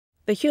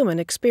The Human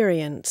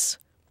Experience.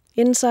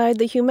 Inside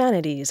the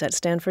Humanities at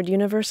Stanford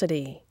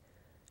University.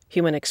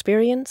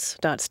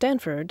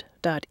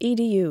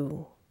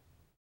 humanexperience.stanford.edu.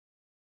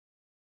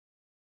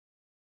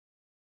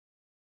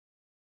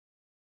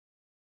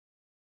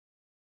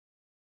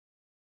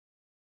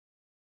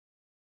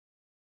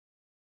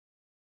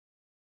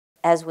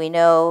 As we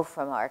know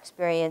from our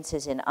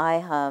experiences in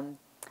IHUM,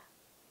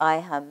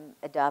 IHUM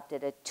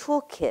adopted a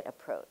toolkit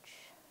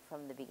approach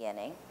from the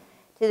beginning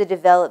to the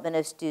development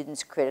of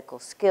students' critical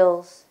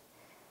skills,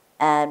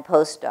 and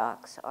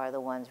postdocs are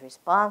the ones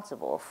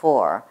responsible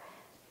for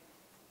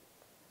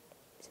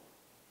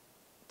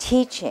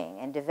teaching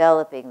and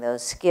developing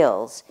those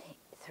skills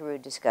through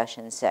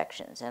discussion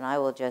sections. And I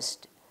will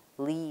just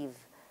leave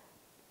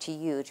to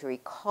you to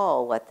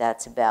recall what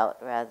that's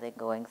about rather than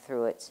going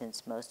through it,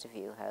 since most of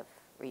you have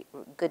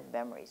good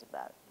memories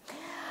about it.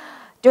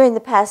 During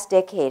the past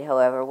decade,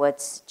 however,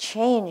 what's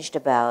changed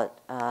about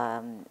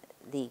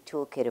the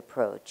toolkit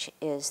approach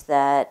is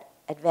that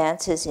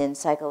advances in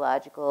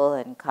psychological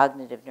and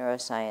cognitive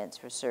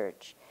neuroscience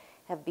research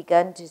have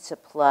begun to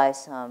supply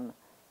some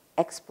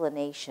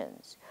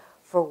explanations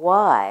for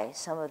why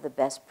some of the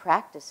best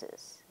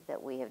practices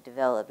that we have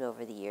developed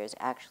over the years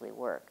actually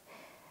work.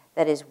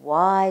 That is,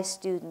 why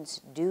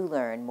students do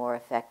learn more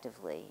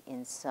effectively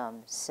in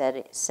some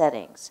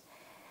settings,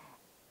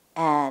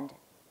 and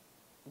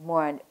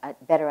a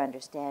better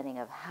understanding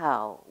of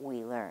how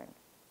we learn.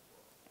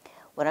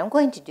 What I'm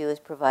going to do is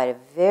provide a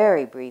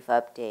very brief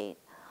update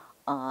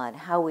on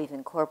how we've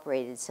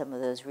incorporated some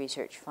of those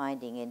research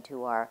findings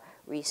into our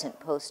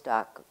recent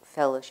postdoc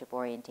fellowship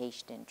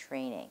orientation and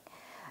training.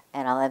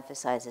 And I'll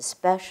emphasize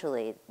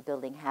especially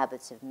building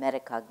habits of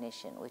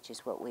metacognition, which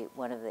is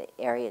one of the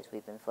areas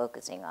we've been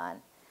focusing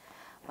on.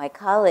 My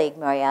colleague,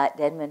 Mariatte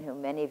Denman, who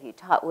many of you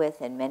taught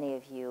with and many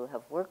of you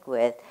have worked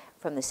with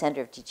from the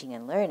Center of Teaching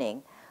and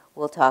Learning,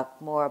 will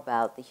talk more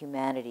about the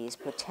humanities'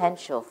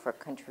 potential for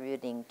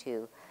contributing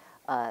to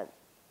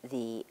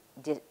the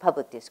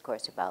public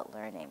discourse about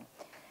learning.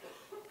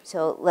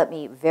 So let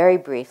me very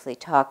briefly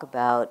talk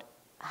about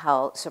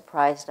how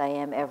surprised I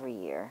am every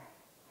year,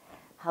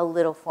 how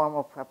little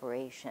formal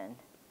preparation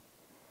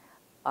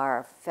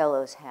our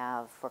fellows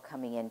have for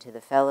coming into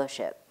the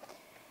fellowship.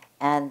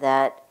 And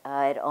that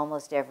at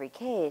almost every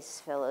case,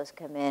 fellows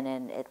come in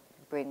and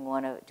bring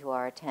to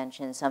our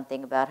attention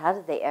something about how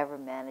did they ever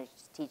manage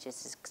to teach a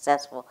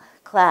successful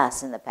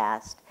class in the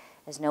past,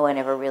 as no one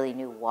ever really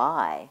knew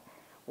why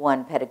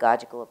one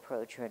pedagogical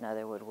approach or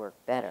another would work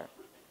better.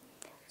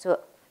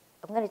 So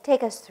I'm going to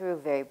take us through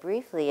very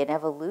briefly an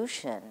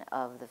evolution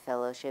of the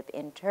fellowship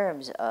in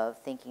terms of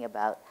thinking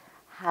about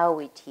how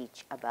we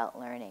teach about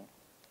learning.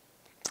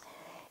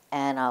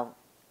 And I'll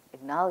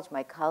acknowledge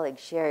my colleague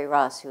Sherry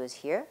Ross, who is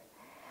here.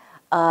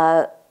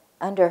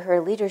 Under her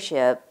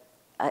leadership,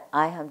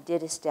 IHUM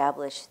did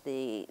establish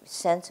the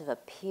sense of a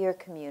peer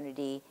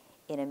community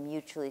in a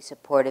mutually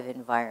supportive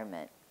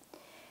environment,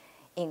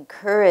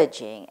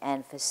 encouraging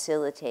and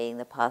facilitating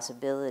the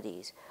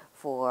possibilities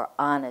for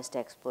honest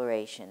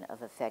exploration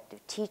of effective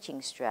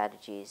teaching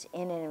strategies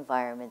in an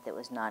environment that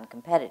was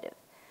non-competitive.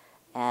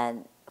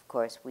 And of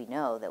course, we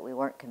know that we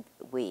weren't,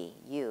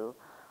 you,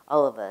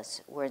 all of us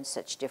were in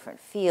such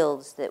different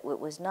fields that it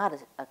was not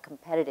a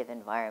competitive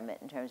environment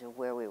in terms of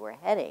where we were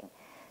heading,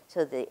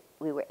 so that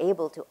we were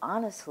able to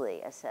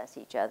honestly assess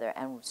each other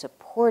and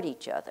support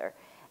each other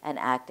and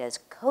act as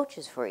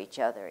coaches for each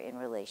other in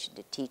relation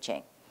to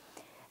teaching.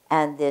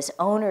 And this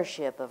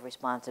ownership of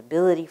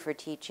responsibility for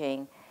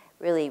teaching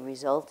really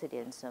resulted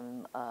in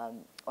some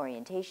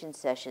orientation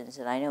sessions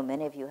that I know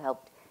many of you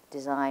helped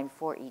design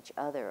for each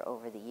other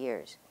over the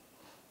years.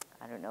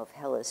 I don't know if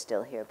Hella's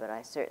still here, but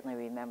I certainly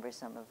remember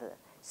some of the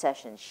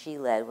sessions she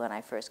led when I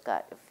first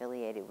got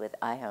affiliated with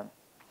IHUM.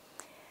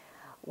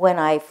 When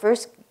I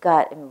first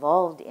got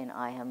involved in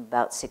IHUM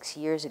about 6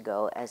 years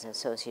ago as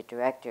associate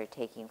director,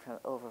 taking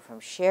over from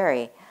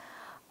Sherry,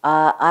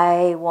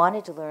 I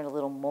wanted to learn a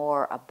little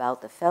more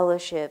about the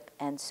fellowship,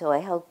 and so I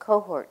held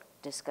cohort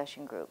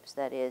discussion groups.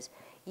 That is,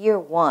 year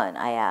one,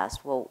 I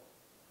asked, well,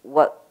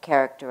 what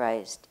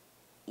characterized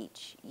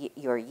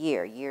your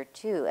year? Year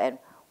two, and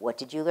what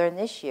did you learn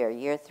this year?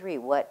 Year three,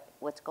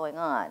 what's going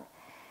on?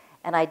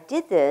 And I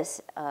did this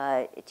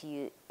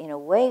in a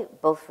way,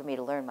 both for me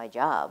to learn my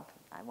job,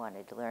 I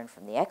wanted to learn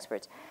from the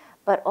experts,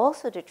 but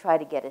also to try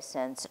to get a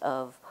sense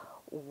of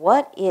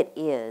what it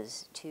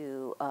is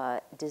to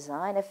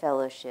design a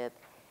fellowship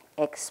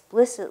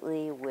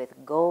explicitly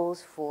with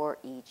goals for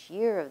each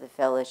year of the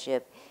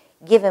fellowship,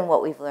 given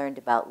what we've learned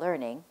about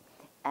learning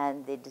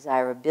and the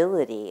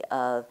desirability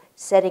of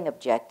setting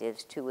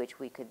objectives to which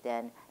we could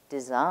then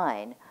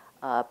design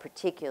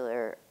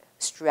particular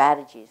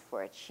strategies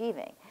for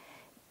achieving.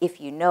 If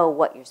you know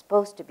what you're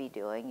supposed to be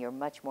doing, you're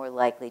much more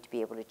likely to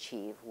be able to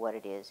achieve what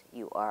it is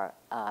you are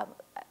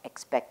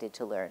expected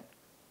to learn.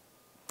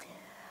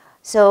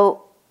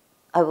 So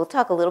I will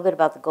talk a little bit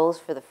about the goals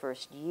for the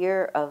first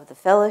year of the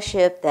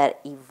fellowship that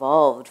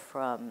evolved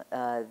from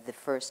the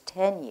first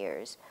 10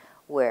 years,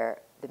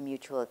 where the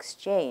mutual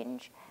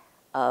exchange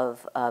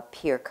of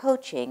peer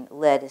coaching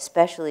led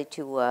especially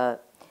to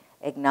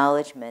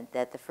acknowledgement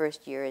that the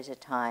first year is a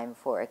time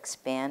for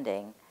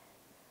expanding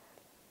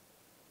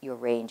your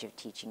range of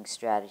teaching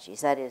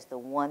strategies. That is the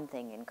one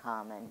thing in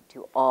common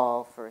to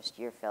all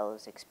first-year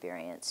fellows'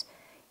 experience.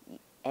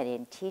 And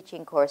in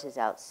teaching courses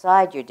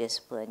outside your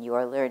discipline, you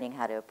are learning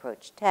how to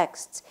approach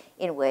texts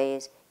in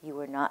ways you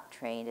were not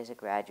trained as a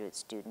graduate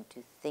student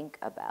to think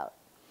about.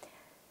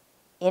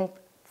 In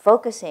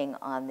focusing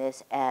on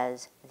this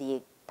as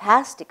the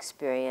past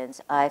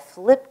experience, I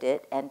flipped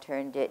it and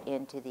turned it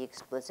into the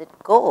explicit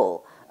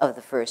goal of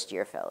the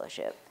first-year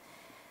fellowship.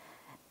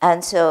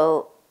 And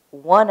so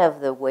one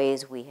of the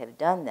ways we have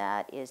done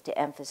that is to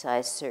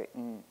emphasize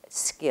certain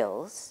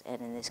skills,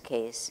 and in this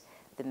case,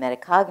 the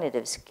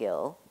metacognitive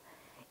skill,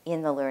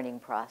 in the learning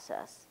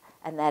process.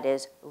 And that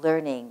is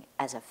learning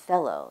as a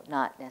fellow,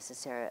 not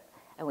necessarily,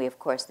 and we, of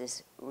course,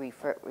 this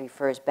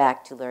refers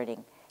back to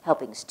learning,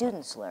 helping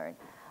students learn.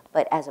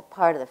 But as a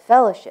part of the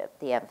fellowship,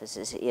 the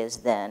emphasis is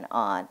then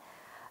on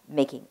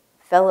making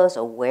fellows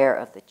aware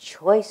of the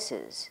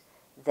choices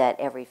that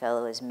every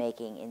fellow is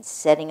making in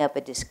setting up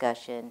a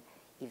discussion,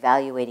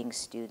 evaluating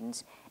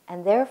students,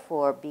 and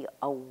therefore be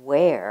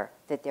aware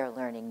that they're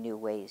learning new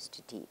ways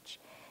to teach.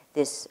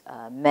 This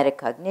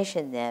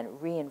metacognition then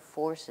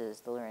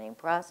reinforces the learning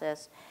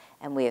process,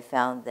 and we have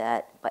found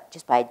that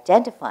just by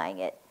identifying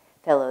it,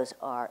 fellows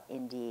are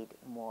indeed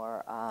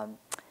more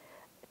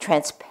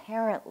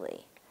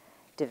transparently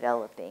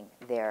developing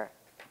their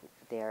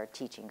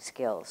teaching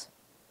skills.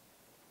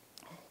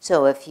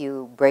 So if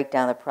you break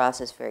down the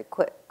process very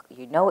quick,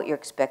 you know what you're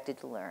expected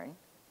to learn,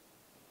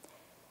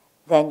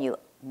 then you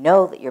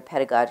know that your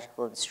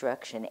pedagogical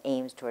instruction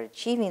aims toward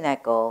achieving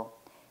that goal.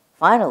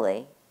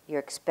 Finally, you're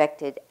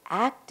expected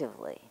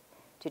actively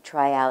to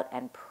try out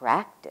and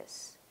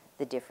practice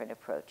the different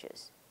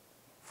approaches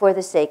for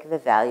the sake of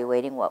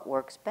evaluating what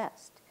works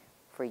best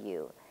for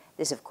you.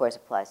 This, of course,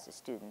 applies to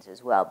students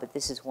as well, but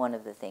this is one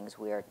of the things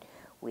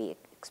we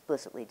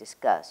explicitly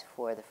discuss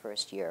for the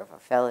first year of our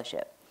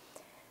fellowship.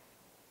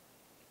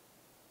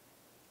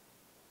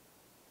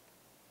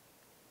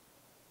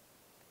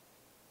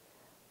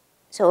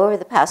 So over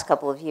the past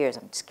couple of years,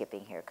 I'm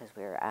skipping here because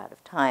we're out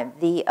of time,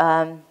 the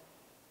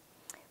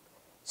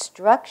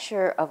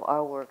structure of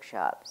our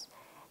workshops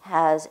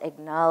has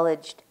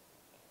acknowledged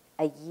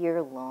a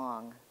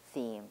year-long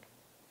theme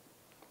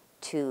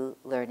to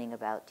learning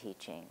about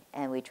teaching.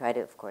 And we try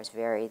to, of course,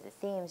 vary the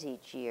themes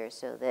each year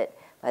so that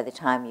by the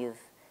time you've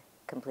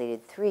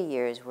completed 3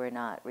 years, we're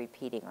not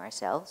repeating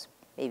ourselves.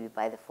 Maybe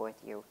by the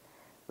 4th year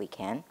we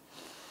can.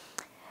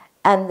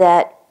 And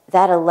that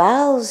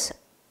allows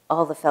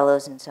all the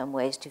fellows in some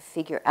ways to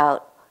figure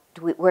out,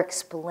 we're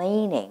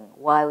explaining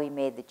why we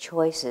made the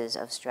choices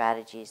of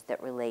strategies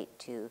that relate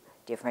to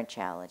different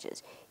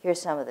challenges.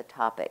 Here's some of the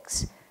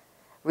topics.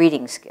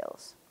 Reading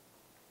skills.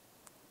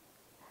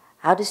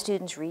 How do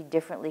students read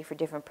differently for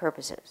different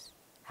purposes?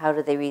 How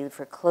do they read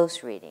for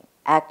close reading,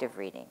 active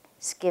reading,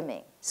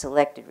 skimming,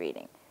 selected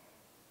reading?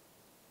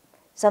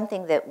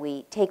 Something that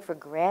we take for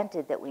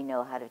granted that we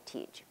know how to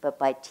teach, but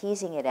by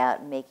teasing it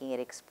out and making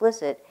it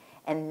explicit,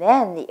 and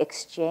then the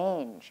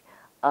exchange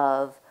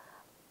of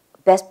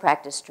best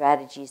practice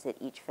strategies that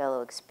each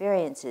fellow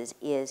experiences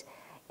is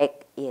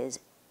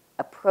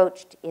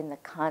approached in the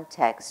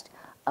context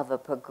of a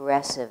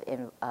progressive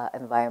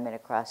environment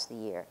across the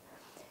year.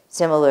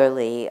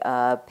 Similarly,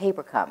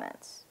 paper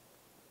comments.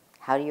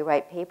 How do you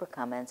write paper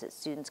comments that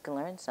students can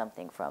learn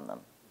something from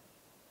them?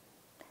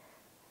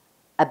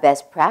 A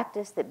best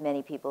practice that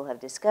many people have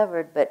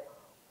discovered, but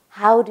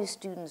how do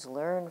students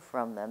learn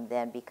from them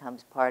then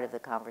becomes part of the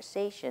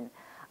conversation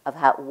of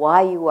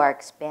why you are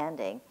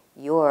expanding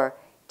your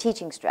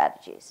teaching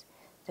strategies.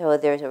 So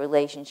there's a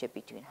relationship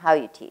between how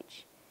you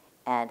teach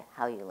and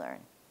how you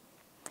learn.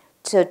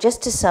 So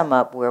just to sum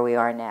up where we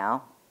are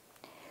now,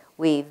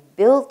 we've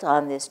built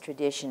on this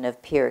tradition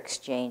of peer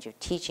exchange of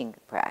teaching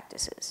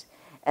practices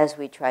as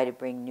we try to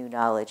bring new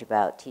knowledge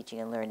about teaching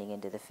and learning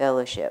into the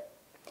fellowship.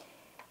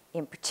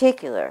 In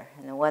particular,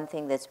 and the one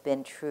thing that's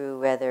been true,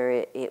 whether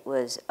it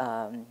was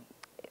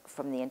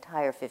from the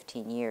entire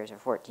 15 years or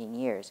 14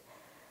 years,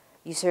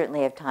 you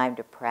certainly have time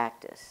to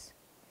practice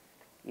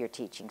your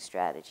teaching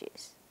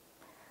strategies.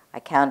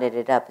 I counted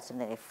it up, it's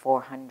something like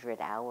 400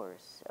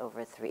 hours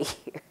over 3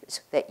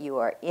 years that you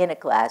are in a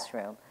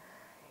classroom,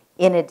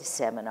 in a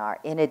seminar,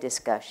 in a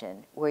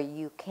discussion, where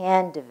you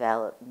can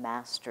develop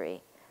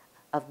mastery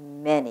of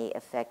many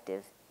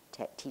effective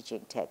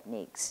teaching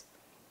techniques.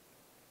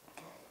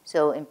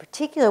 So in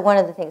particular, one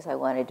of the things I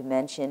wanted to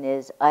mention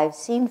is I've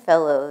seen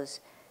fellows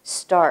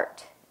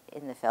start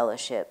in the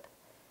fellowship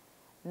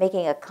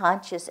making a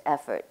conscious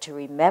effort to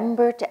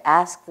remember to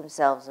ask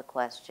themselves a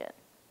question.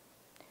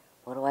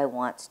 What do I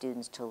want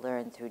students to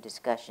learn through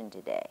discussion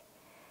today?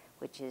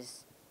 Which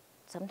is,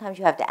 sometimes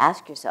you have to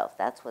ask yourself,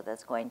 that's what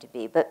that's going to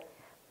be. But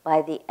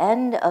by the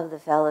end of the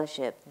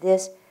fellowship,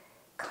 this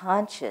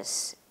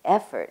conscious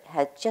effort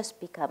has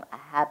just become a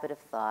habit of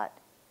thought.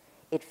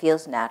 It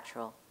feels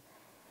natural.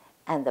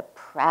 And the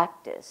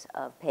practice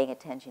of paying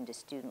attention to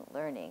student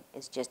learning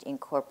is just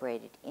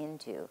incorporated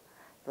into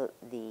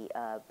the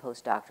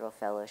postdoctoral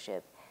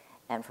fellowship.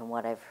 and from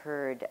what I've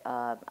heard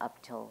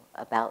up till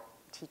about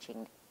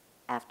teaching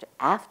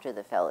after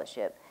the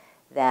fellowship,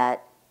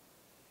 that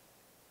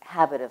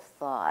habit of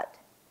thought,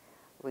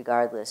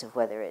 regardless of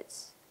whether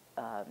it's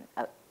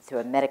through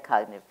a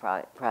metacognitive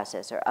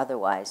process or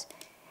otherwise,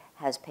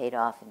 has paid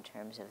off in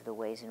terms of the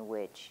ways in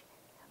which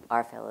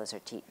our fellows are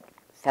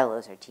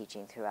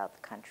teaching throughout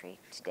the country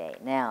today.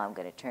 Now I'm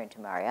going to turn to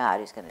Mariatte,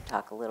 who's going to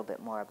talk a little bit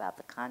more about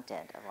the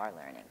content of our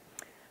learning.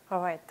 All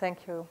right,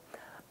 thank you.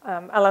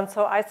 Alan,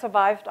 so I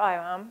survived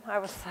IHUM. I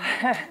was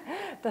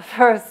the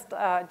first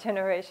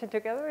generation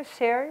together with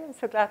Sherry. I'm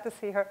so glad to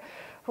see her,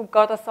 who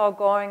got us all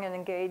going and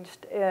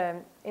engaged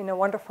in a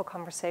wonderful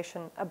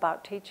conversation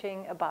about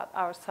teaching, about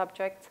our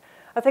subjects.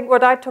 I think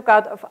what I took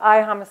out of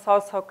IHUM is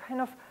also kind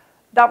of,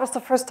 that was the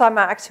first time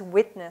I actually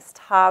witnessed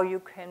how you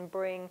can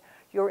bring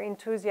your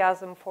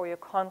enthusiasm for your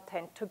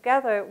content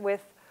together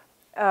with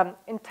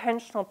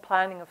intentional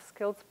planning of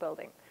skills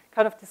building,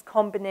 kind of this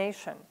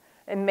combination,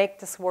 and make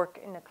this work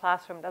in the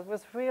classroom. That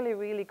was really,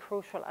 really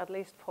crucial, at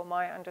least for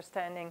my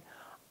understanding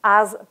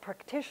as a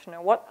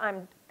practitioner, what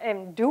I'm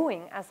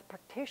doing as a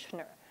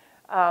practitioner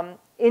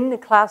in the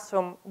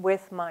classroom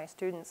with my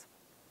students.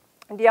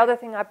 And the other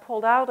thing I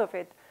pulled out of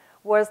it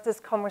was this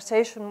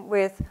conversation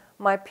with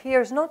my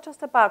peers, not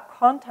just about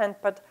content,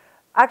 but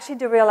actually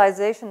the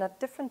realization that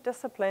different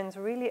disciplines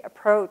really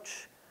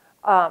approach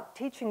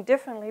teaching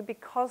differently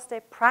because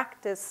they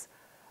practice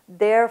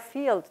their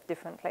field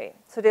differently.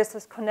 So there's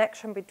this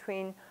connection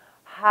between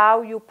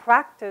how you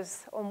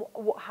practice,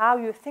 how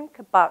you think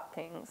about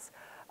things,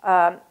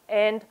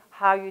 and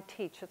how you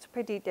teach. It's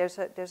pretty, there's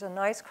a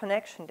nice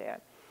connection there.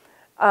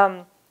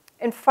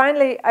 And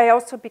finally, I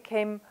also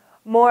became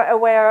more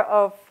aware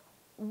of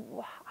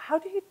how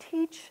do you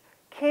teach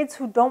kids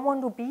who don't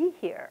want to be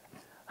here?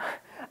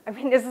 I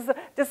mean,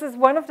 this is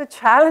one of the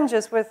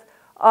challenges with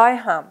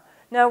IHUM.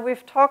 Now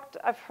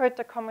I've heard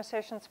the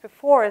conversations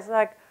before, it's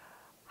like,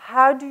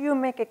 how do you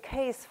make a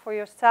case for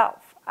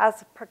yourself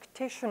as a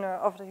practitioner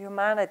of the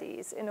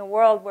humanities in a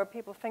world where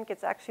people think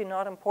it's actually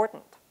not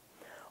important?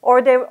 Or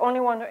they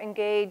only want to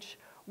engage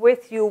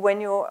with you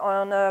when you're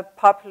on a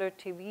popular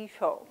TV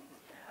show.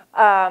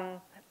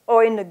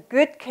 Or in a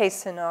good case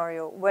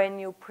scenario, when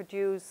you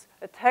produce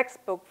a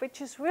textbook,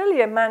 which is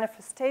really a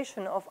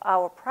manifestation of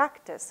our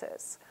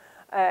practices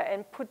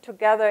and put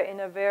together in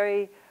a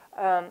very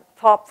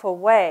thoughtful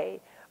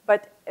way.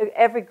 But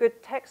every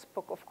good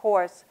textbook, of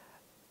course,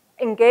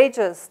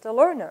 engages the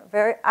learner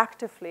very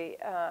actively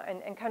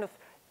and kind of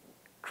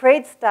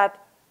creates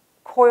that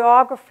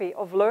choreography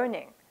of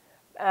learning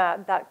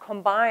that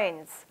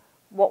combines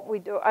what we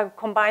do,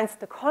 combines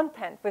the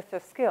content with the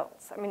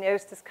skills. I mean,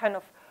 there's this kind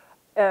of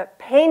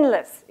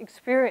painless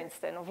experience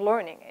then of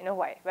learning in a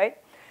way, right?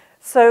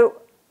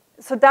 So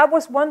that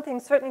was one thing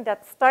certainly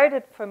that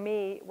started for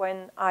me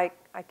when I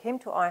came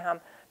to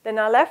IHUM. Then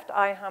I left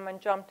IHUM and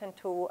jumped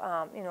into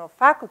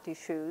faculty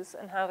shoes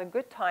and had a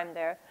good time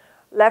there.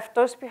 Left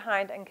those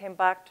behind and came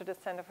back to the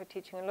Center for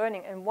Teaching and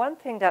Learning. And one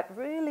thing that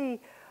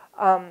really,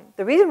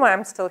 the reason why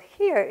I'm still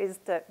here is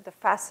the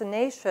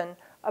fascination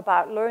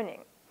about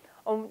learning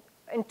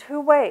in two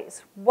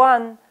ways.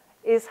 One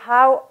is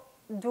how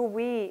do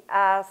we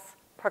as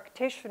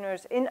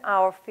practitioners in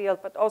our field,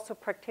 but also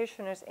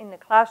practitioners in the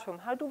classroom,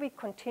 how do we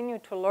continue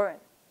to learn?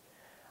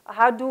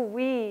 How do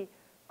we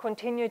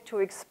continue to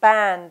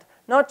expand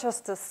not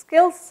just the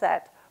skill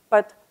set,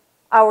 but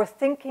our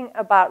thinking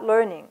about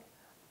learning?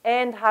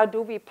 And how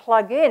do we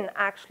plug in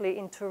actually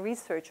into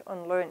research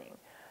on learning?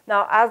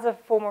 Now, as a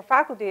former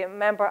faculty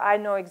member, I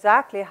know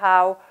exactly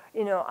how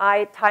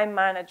I time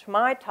manage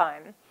my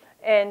time,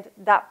 and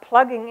that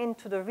plugging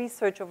into the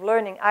research of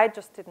learning, I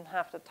just didn't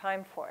have the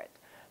time for it.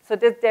 So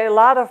there are a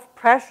lot of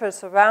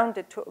pressures around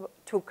it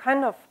to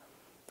kind of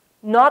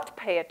not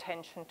pay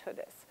attention to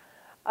this.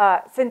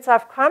 Since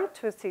I've come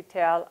to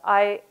CTL,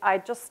 I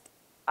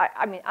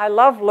mean, I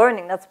love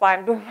learning. That's why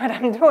I'm doing what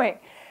I'm doing.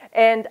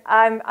 And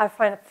I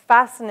find it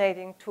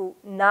fascinating to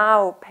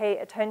now pay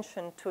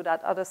attention to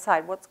that other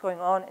side, what's going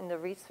on in the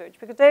research.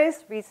 Because there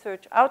is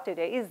research out there.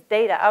 There is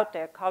data out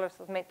there. Carlos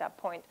has made that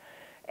point.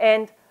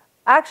 And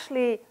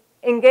actually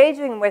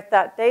engaging with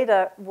that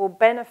data will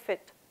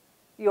benefit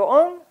your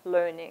own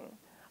learning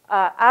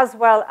as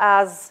well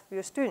as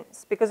your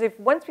students. Because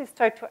once we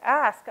start to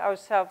ask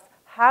ourselves,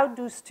 how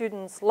do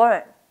students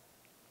learn?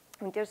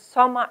 I mean, there's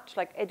so much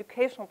like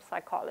educational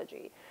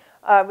psychology.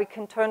 We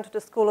can turn to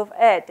the School of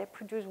Ed. They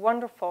produce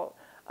wonderful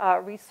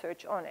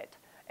research on it.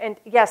 And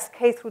yes,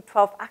 K through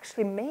 12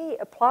 actually may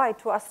apply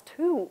to us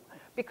too,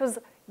 because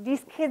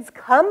these kids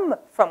come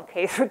from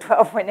K through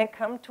 12 when they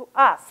come to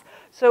us.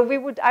 So we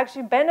would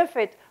actually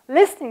benefit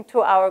listening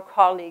to our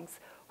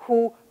colleagues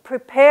who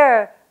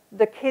prepare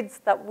the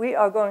kids that we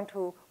are going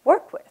to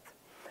work with.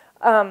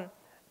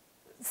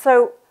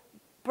 So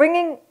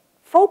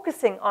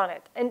focusing on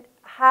it, and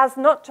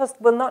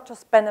will not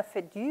just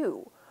benefit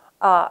you,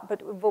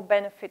 but it will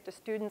benefit the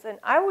students. And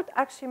I would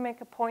actually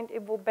make a point,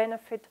 it will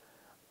benefit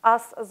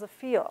us as a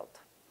field.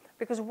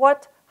 Because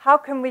how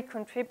can we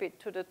contribute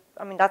to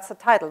I mean, that's the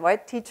title,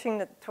 right? Teaching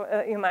the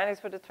humanities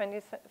for the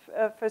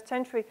 21st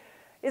century.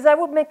 is I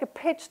would make a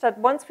pitch that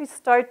once we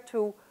start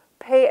to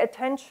pay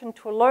attention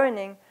to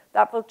learning,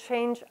 that will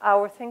change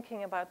our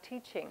thinking about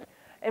teaching.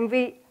 And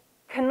we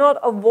cannot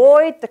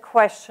avoid the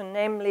question,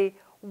 namely,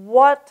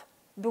 what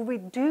do we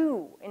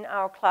do in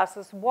our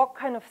classes? What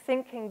kind of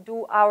thinking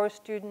do our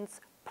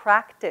students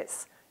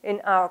practice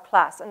in our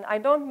class? And I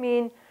don't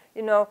mean,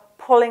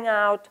 pulling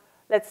out,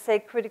 let's say,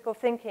 critical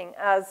thinking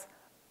as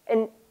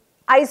an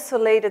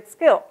isolated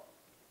skill.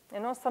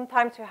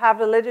 Sometimes you have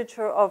the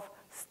literature of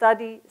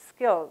study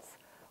skills.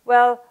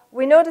 Well,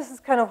 we know this is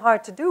kind of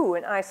hard to do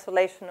in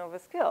isolation of a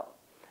skill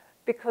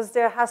because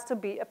there has to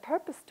be a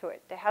purpose to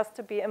it. There has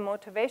to be a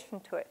motivation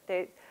to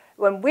it.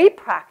 When we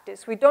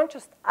practice, we don't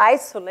just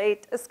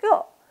isolate a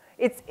skill.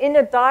 It's in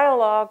a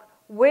dialogue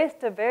with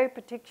the very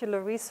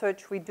particular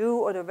research we do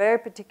or the very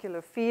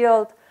particular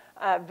field,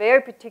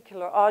 very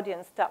particular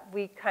audience that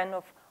we kind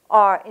of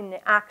are in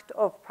the act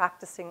of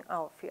practicing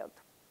our field.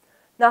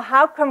 Now,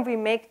 how can we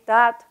make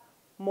that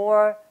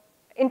more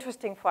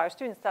interesting for our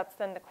students? That's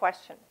then the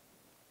question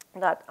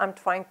that I'm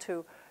trying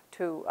to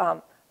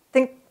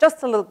think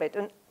just a little bit.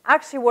 And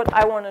actually what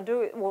I want to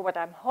do, or what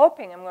I'm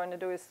hoping I'm going to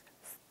do, is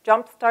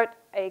jumpstart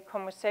a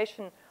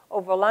conversation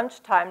over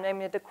lunchtime,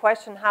 namely the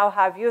question, how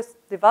have you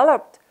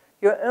developed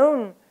your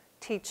own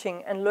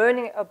teaching and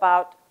learning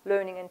about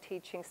learning and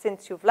teaching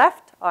since you've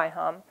left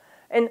IHUM?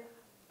 And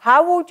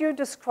how would you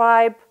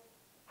describe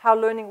how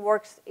learning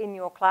works in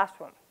your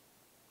classroom?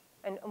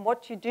 And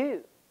what you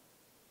do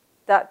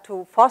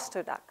to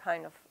foster that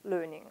kind of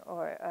learning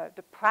or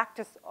the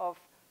practice of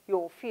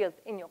your field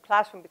in your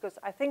classroom, because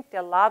I think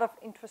there are a lot of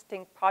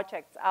interesting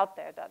projects out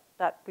there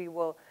that we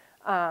will,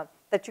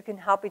 that you can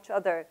help each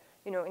other,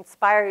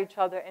 inspire each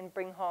other and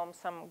bring home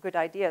some good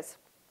ideas.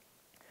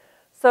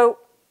 So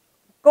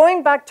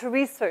going back to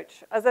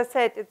research, as I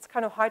said, it's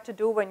kind of hard to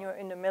do when you're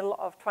in the middle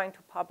of trying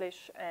to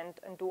publish and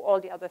do all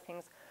the other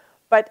things.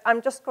 But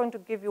I'm just going to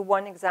give you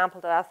one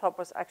example that I thought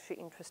was actually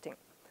interesting.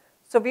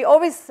 So we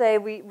always say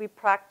we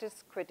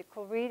practice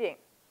critical reading.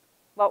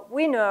 Well,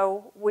 we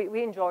know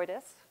we enjoy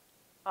this.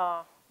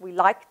 We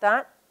like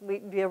that. We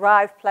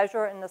derive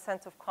pleasure in the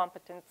sense of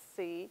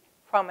competency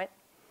from it.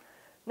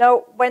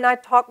 Now, when I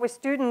talk with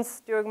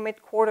students during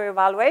mid-quarter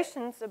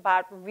evaluations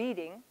about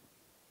reading,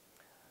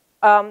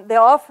 they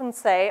often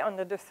say,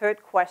 under the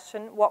third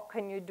question, what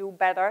can you do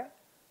better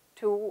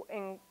to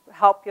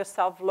help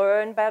yourself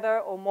learn better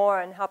or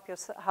more and help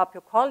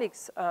your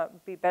colleagues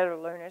be better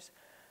learners?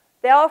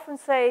 They often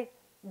say,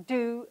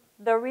 do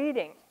the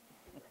reading.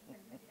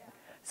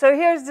 So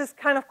here's this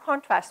kind of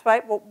contrast,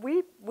 right? Well,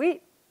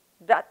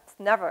 that's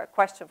never a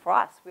question for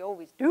us. We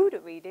always do the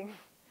reading.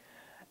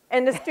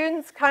 And the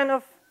students kind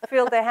of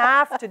feel they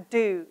have to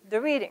do the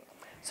reading.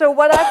 So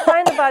what I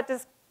find about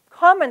this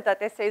comment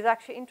that they say is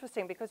actually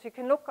interesting because you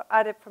can look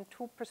at it from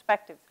two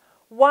perspectives.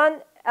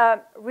 One,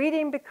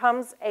 reading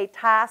becomes a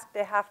task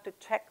they have to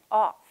check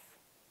off.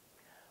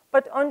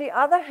 But on the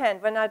other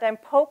hand, when I then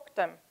poke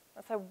them,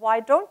 I say,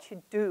 why don't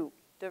you do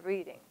the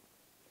reading?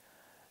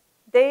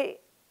 They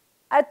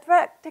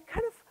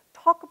kind of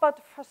talk about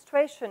the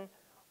frustration,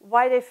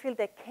 why they feel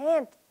they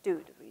can't do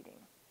the reading.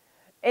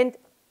 And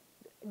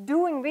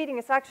doing reading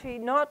is actually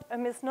not a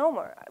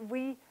misnomer.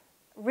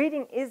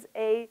 Reading is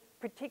a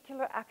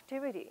particular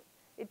activity.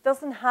 It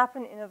doesn't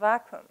happen in a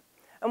vacuum.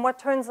 And what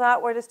turns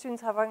out where the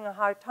students are having a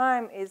hard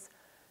time is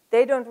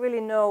they don't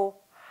really know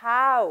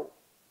how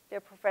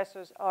their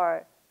professors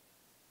are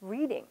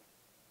reading.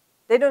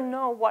 They don't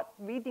know what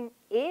reading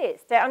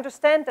is. They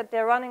understand that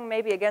they're running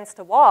maybe against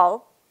a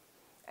wall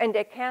and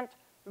they can't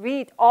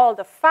read all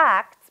the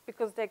facts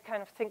because they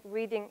kind of think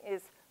reading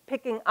is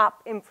picking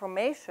up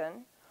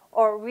information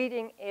or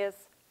reading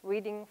is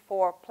reading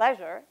for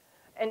pleasure.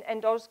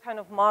 And those kind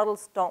of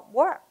models don't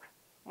work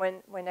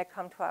when they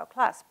come to our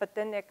class. But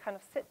then they're kind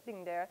of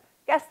sitting there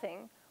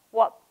guessing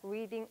what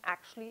reading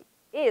actually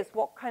is.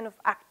 What kind of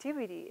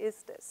activity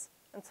is this?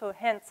 And so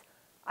hence,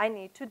 I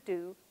need to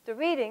do the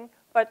reading,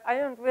 but I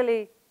don't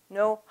really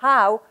know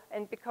how.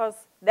 And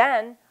because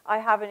then I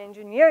have an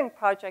engineering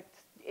project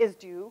is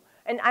due,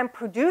 and I'm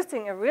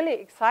producing a really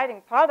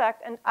exciting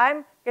product, and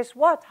guess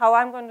what? How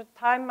I'm going to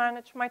time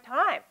manage my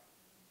time.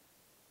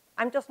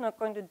 I'm just not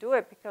going to do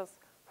it because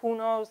who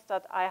knows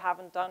that I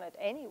haven't done it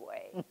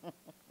anyway.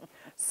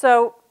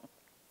 So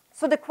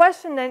the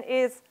question then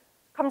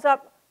comes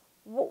up,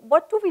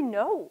 what do we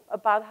know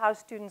about how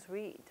students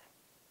read?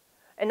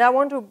 And I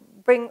want to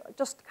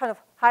just kind of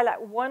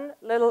highlight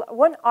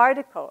one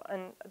article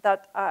and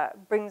that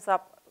brings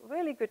up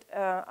really good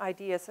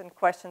ideas and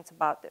questions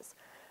about this.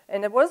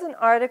 And it was an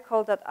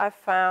article that I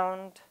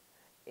found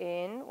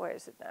in, where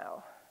is it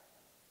now?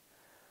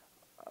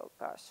 Oh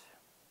gosh.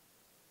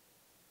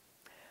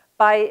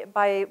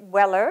 By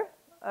Weller,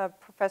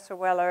 Professor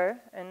Weller,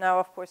 and now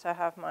of course I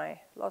have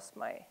lost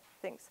my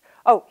things.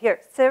 Oh, here,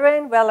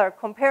 Serene Weller,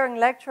 comparing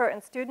lecturer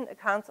and student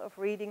accounts of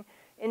reading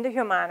in the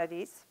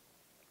humanities.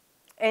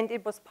 And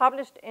it was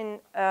published in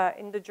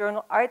the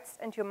journal Arts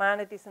and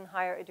Humanities in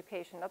Higher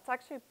Education. That's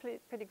actually a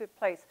pretty good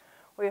place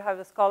where you have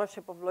the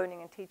scholarship of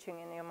learning and teaching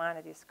in the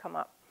humanities come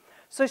up.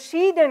 So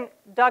she then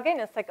dug in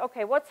and said,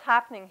 okay, what's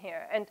happening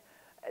here?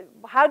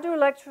 how do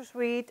lecturers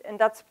read? And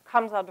that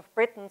comes out of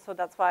Britain, so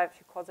that's why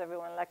she calls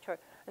everyone a lecturer.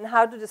 And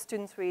how do the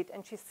students read?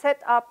 And she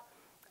set up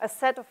a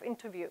set of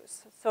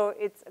interviews. So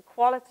it's a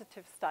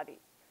qualitative study,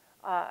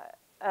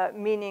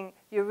 meaning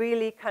you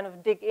really kind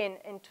of dig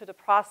into the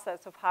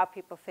process of how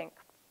people think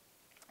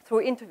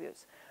through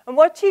interviews. And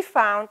what she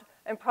found,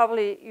 and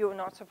probably you're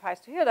not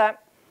surprised to hear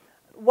that,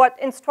 what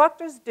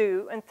instructors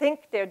do and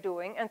think they're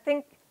doing and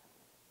think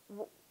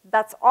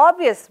that's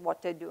obvious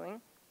what they're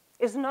doing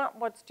is not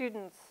what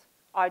students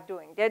are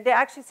doing. They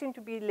actually seem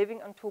to be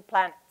living on two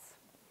planets.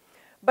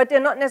 But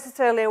they're not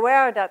necessarily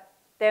aware that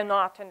they're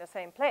not in the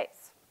same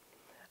place.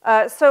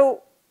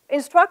 So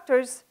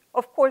instructors,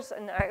 of course,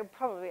 and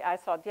I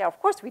thought, yeah, of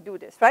course we do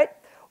this, right?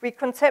 We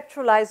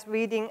conceptualize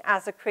reading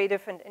as a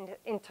creative and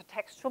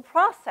intertextual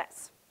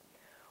process.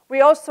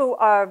 We also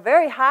are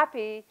very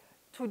happy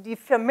to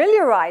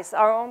defamiliarize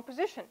our own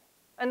position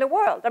and the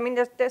world. I mean,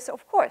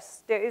 of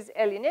course, there is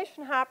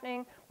alienation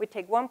happening. We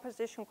take one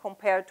position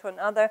compared to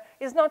another.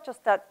 It's not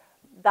just that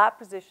that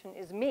position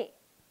is me,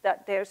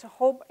 that there's a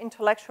whole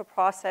intellectual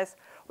process.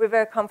 We're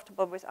very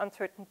comfortable with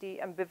uncertainty,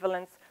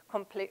 ambivalence,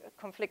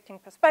 conflicting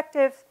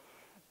perspectives,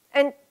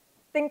 and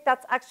think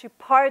that's actually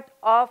part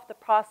of the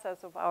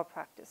process of our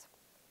practice.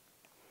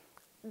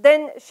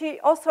 Then she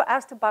also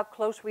asked about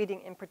close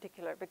reading in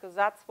particular, because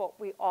that's what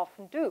we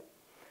often do.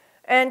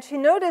 And she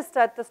noticed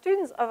that the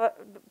students,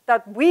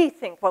 that we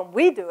think when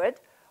we do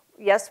it,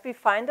 yes, we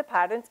find the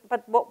patterns,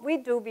 but what we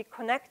do, we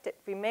connect it.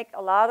 We make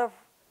a lot of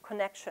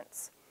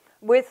connections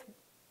with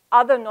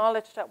other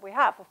knowledge that we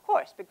have, of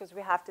course, because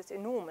we have this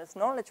enormous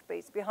knowledge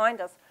base behind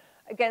us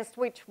against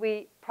which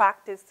we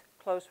practice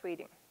close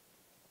reading.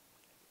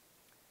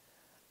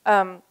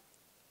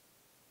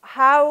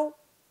 How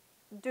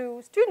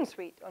do students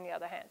read, on the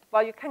other hand?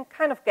 Well, you can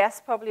kind of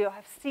guess, probably, or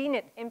have seen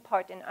it in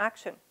part in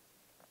action.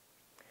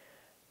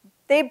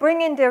 They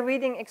bring in their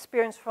reading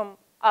experience from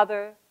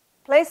other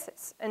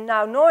places. And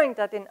now knowing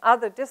that in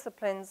other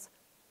disciplines,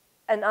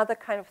 another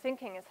kind of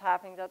thinking is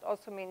happening, that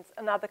also means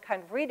another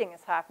kind of reading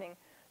is happening,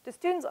 the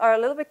students are a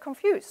little bit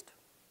confused.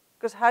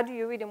 Because how do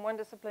you read in one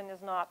discipline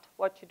is not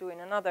what you do in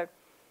another.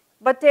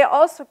 But they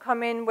also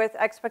come in with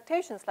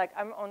expectations, like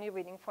I'm only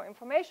reading for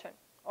information,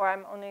 or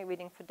I'm only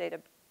reading for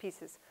data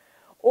pieces.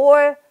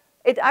 Or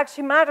it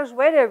actually matters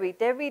where they read.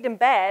 They read in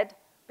bed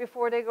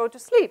before they go to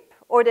sleep,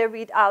 or they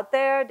read out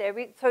there. They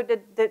read, so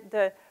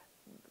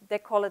they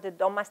call it the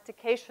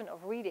domestication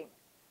of reading.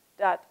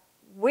 That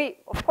we,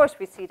 of course,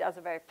 we see it as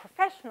a very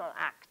professional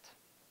act,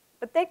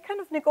 but they kind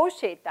of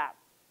negotiate that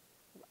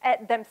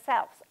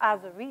themselves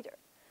as a reader,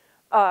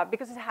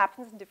 because it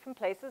happens in different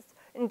places,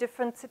 in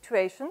different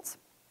situations.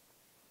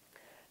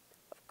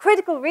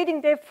 Critical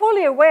reading, they're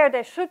fully aware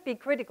there should be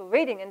critical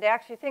reading, and they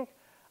actually think,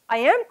 I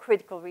am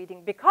critical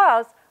reading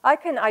because I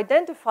can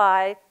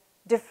identify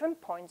different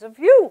points of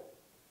view.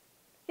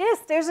 Yes,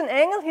 there's an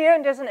angle here,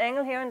 and there's an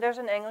angle here, and there's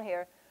an angle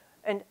here.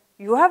 And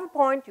you have a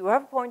point, you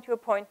have a point, you have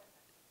a point,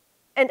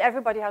 and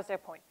everybody has their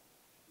point.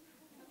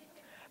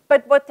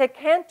 But what they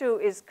can't do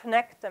is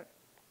connect them,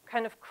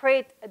 kind of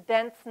create a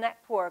dense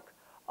network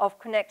of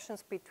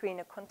connections between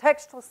a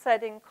contextual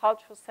setting,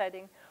 cultural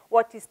setting,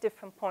 what these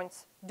different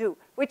points do,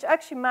 which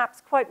actually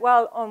maps quite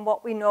well on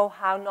what we know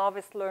how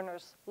novice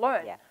learners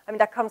learn. Yeah. I mean,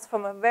 that comes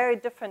from a very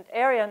different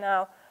area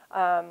now,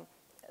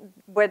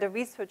 where the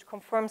research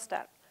confirms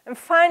that. And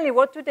finally,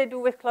 what do they do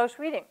with close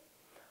reading?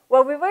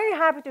 Well, we're very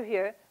happy to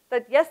hear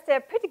that, yes,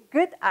 they're pretty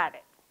good at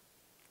it.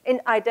 In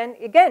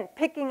again,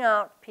 picking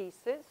out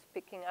pieces,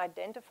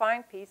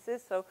 identifying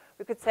pieces. So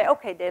we could say,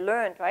 okay, they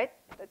learned, right?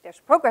 That there's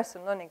progress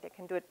in learning, they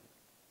can do it.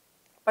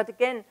 But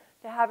again,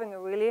 they're having a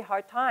really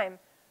hard time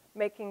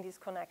making these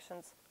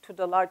connections to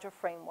the larger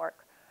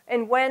framework.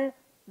 And when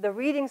the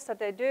readings that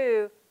they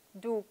do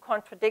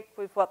contradict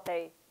with what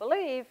they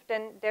believe,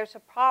 then there's a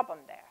problem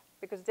there,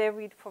 because they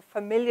read for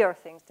familiar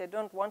things. They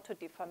don't want to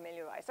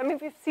defamiliarize. I mean,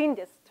 we've seen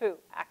this too,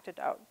 acted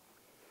out.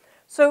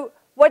 So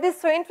what is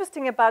so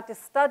interesting about this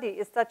study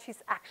is that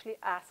she's actually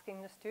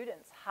asking the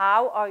students,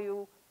 how are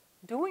you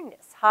doing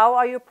this? How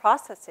are you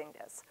processing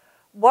this?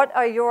 What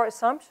are your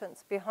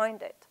assumptions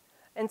behind it?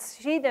 And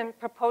she then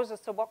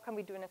proposes, so what can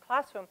we do in a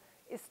classroom,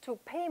 is to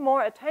pay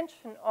more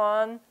attention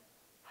on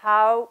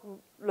how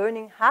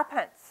learning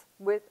happens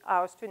with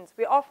our students.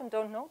 We often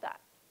don't know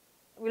that.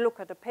 We look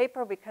at the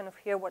paper, we kind of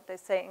hear what they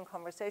say in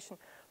conversation.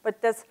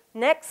 But this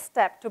next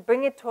step, to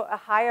bring it to a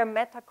higher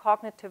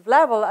metacognitive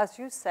level, as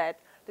you said,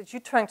 that you're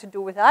trying to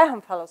do with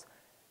IHUM fellows,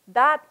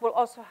 that will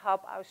also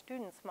help our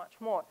students much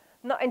more.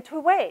 Now, in two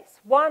ways.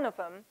 One of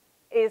them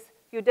is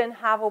you then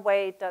have a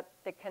way that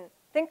they can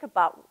think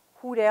about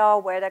who they are,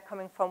 where they're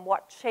coming from,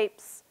 what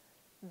shapes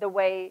the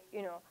way,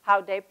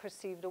 how they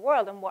perceive the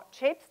world, and what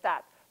shapes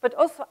that. But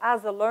also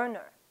as a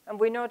learner. And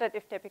we know that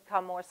if they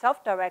become more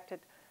self-directed,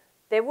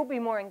 they will be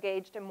more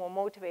engaged and more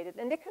motivated.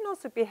 And they can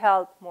also be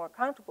held more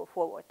accountable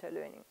for what they're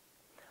learning.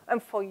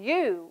 And for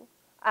you,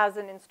 as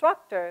an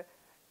instructor,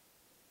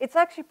 it's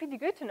actually pretty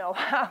good to know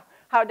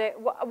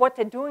what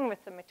they're doing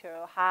with the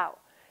material, how.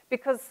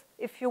 Because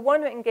if you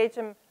want to engage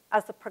them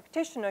as a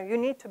practitioner, you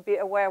need to be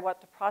aware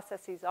what the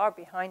processes are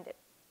behind it.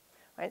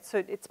 right?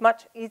 So it's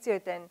much easier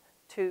then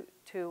to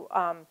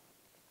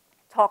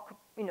talk,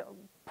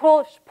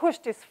 push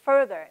this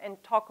further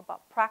and talk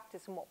about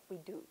practice and what we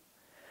do.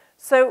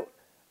 So,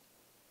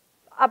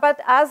 but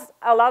as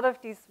a lot of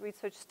these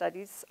research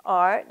studies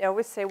are, they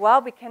always say,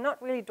 well, we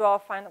cannot really draw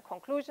final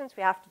conclusions.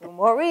 We have to do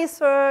more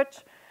research.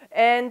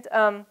 And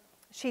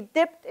she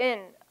dipped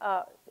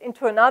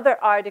into another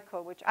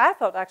article, which I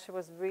thought actually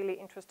was really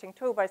interesting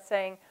too, by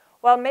saying,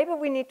 well, maybe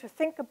we need to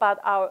think about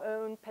our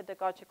own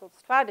pedagogical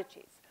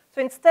strategies.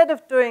 So instead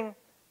of doing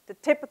the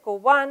typical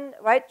one,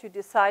 right, you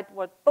decide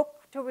what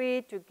book to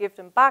read, you give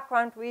them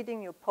background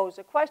reading, you pose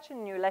a question,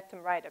 and you let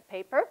them write a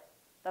paper.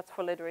 That's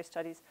for literary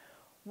studies.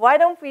 Why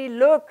don't we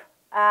look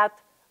at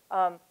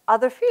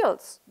other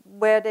fields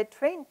where they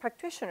train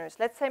practitioners?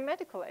 Let's say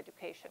medical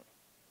education.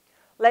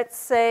 Let's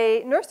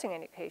say nursing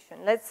education.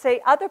 Let's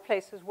say other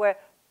places where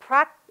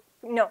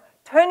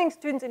turning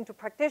students into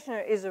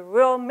practitioners is a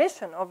real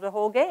mission of the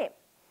whole game.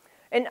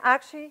 And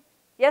actually,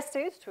 yes, it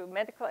is true.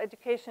 Medical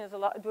education is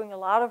doing a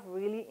lot of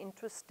really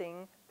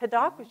interesting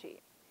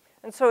pedagogy.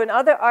 And so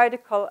another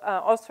article,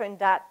 also in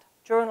that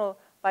journal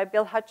by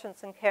Bill Hutchins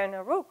and Karen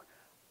Arouk,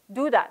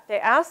 do that. They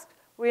asked,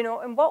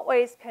 in what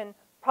ways can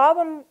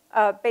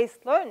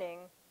problem-based learning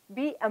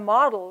be a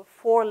model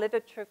for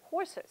literature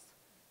courses?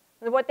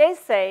 And what they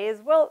say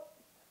is, well,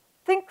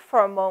 think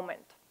for a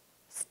moment.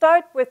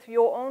 Start with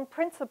your own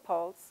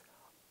principles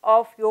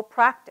of your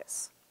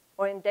practice.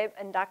 Or in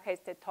that case,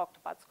 they talked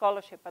about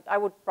scholarship, but I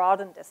would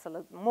broaden this a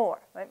little more.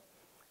 Right?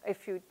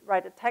 If you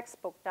write a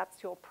textbook,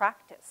 that's your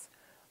practice.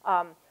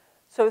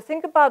 So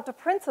think about the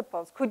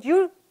principles. Could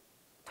you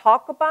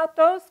talk about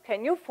those?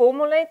 Can you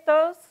formulate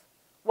those?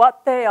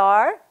 What they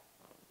are?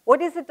 What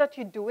is it that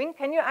you're doing?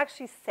 Can you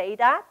actually say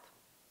that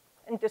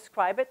and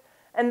describe it?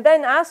 And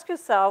then ask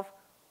yourself,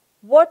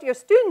 what your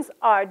students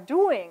are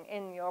doing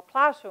in your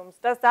classrooms,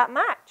 does that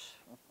match?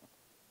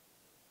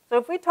 So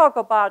if we talk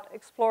about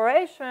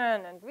exploration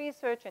and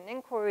research and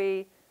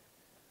inquiry,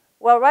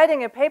 well,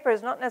 writing a paper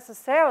is not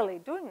necessarily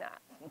doing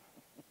that.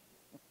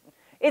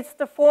 It's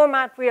the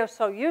format we are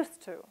so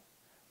used to,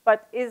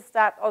 but is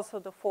that also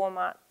the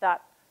format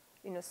that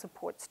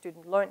supports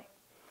student learning?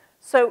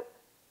 So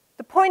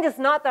the point is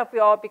not that we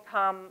all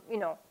become,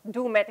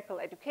 do medical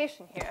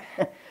education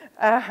here.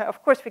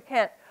 Of course we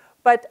can't.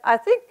 But I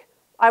think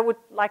I would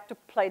like to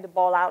play the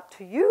ball out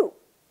to you.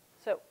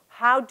 So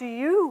how do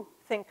you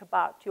think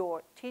about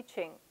your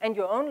teaching and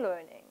your own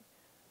learning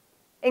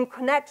in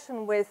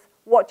connection with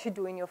what you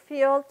do in your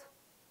field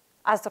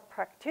as a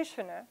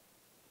practitioner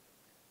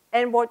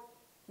and what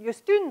your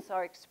students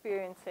are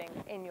experiencing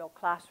in your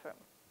classroom?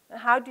 And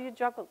how do you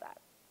juggle that?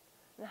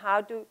 And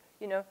how do,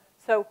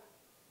 so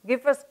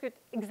give us good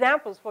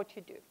examples of what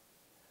you do.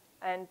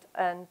 And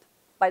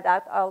by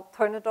that, I'll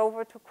turn it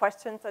over to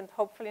questions, and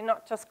hopefully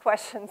not just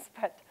questions,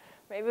 but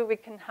maybe we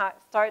can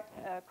start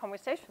a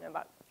conversation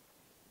about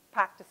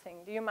practicing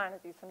the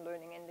humanities and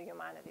learning in the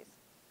humanities.